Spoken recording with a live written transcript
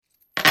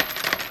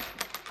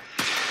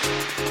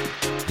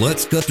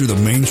Let's cut through the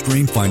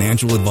mainstream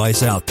financial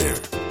advice out there.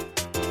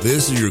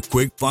 This is your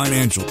quick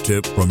financial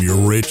tip from your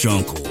rich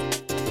uncle.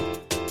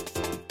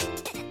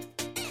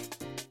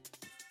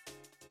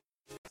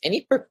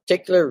 Any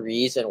particular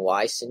reason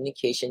why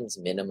syndication's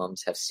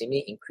minimums have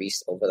seemingly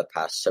increased over the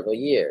past several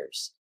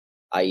years,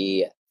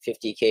 i.e.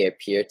 50K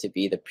appeared to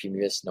be the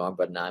previous norm,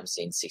 but now I'm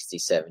saying 60,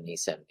 70,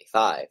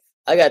 75.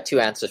 I got two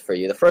answers for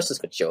you. The first is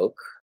a joke.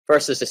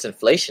 First is just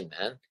inflation,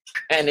 man.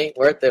 And it ain't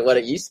worth it what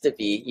it used to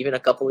be even a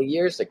couple of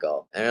years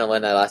ago. I don't know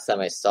when the last time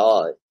I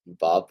saw you,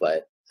 Bob,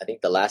 but I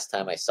think the last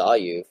time I saw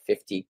you,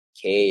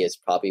 50K is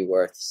probably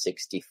worth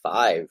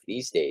 65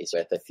 these days,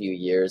 with a few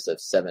years of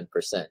 7%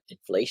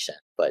 inflation.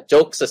 But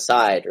jokes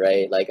aside,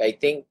 right? Like, I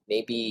think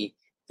maybe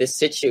this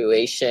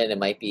situation, it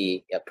might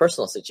be a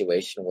personal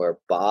situation where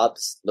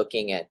Bob's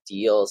looking at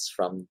deals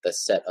from the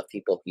set of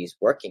people he's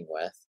working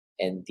with,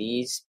 and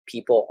these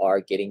people are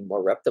getting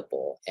more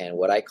reputable and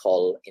what I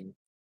call an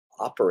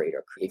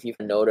operator. If you've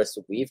noticed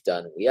what we've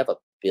done, we have $1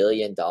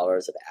 billion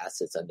of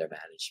assets under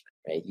management,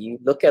 right? You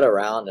look at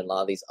around and a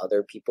lot of these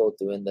other people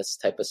doing this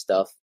type of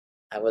stuff.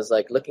 I was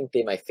like looking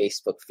through my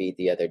Facebook feed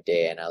the other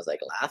day and I was like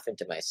laughing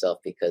to myself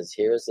because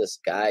here's this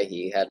guy,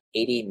 he had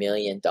 $80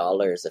 million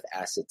of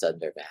assets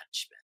under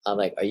management. I'm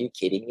like, are you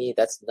kidding me?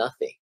 That's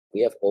nothing. We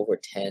have over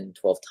 10,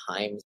 12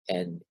 times,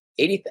 and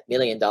 $80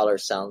 million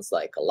sounds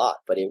like a lot,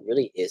 but it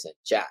really isn't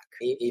jack.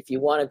 If you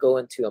want to go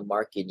into a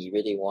market, you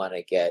really want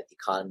to get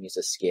economies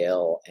of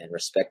scale and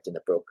respect in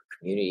the broker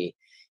community,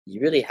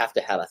 you really have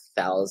to have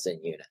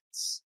 1,000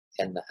 units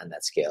and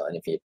that scale. And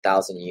if you're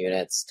 1,000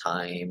 units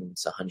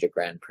times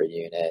 $100,000 per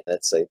unit,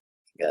 that's like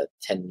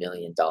 $10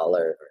 million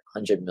or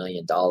 $100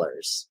 million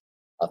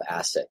of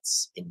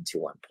assets into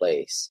one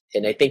place.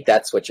 And I think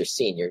that's what you're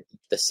seeing.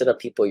 The set of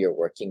people you're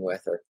working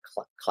with are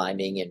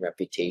climbing in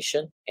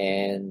reputation,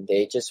 and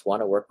they just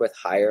want to work with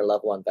higher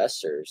level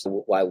investors.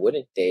 Why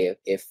wouldn't they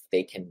if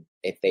they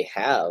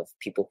have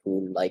people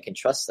who like and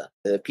trust them?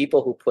 The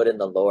people who put in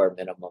the lower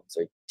minimums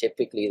are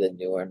typically the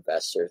newer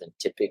investors and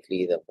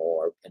typically the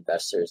more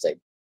investors that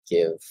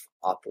give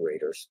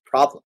operators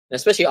problems. And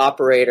especially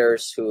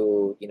operators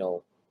who,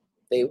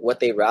 what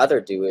they rather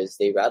do is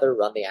they rather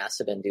run the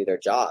asset and do their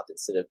job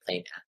instead of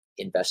playing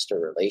investor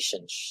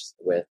relations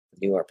with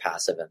newer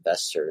passive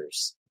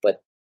investors.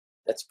 But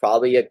that's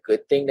probably a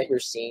good thing that you're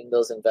seeing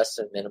those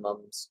investment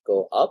minimums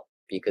go up,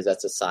 because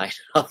that's a sign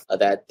of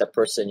that the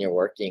person you're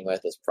working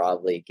with is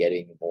probably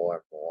getting more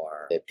and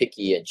more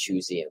picky and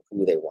choosy in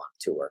who they want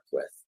to work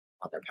with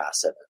on their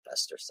passive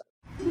investor side.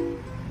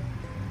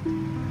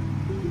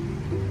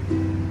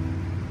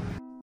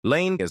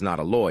 Lane is not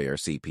a lawyer,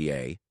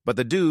 CPA, but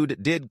the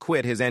dude did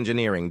quit his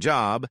engineering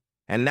job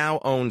and now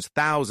owns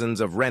thousands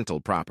of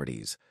rental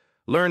properties.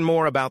 Learn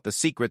more about the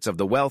secrets of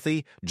the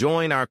wealthy.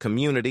 Join our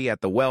community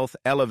at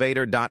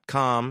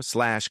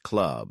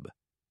thewealthelevator.com/club.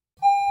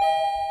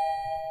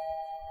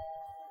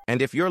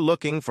 And if you're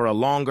looking for a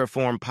longer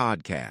form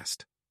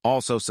podcast,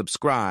 also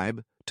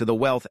subscribe to the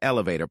Wealth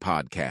Elevator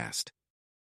podcast.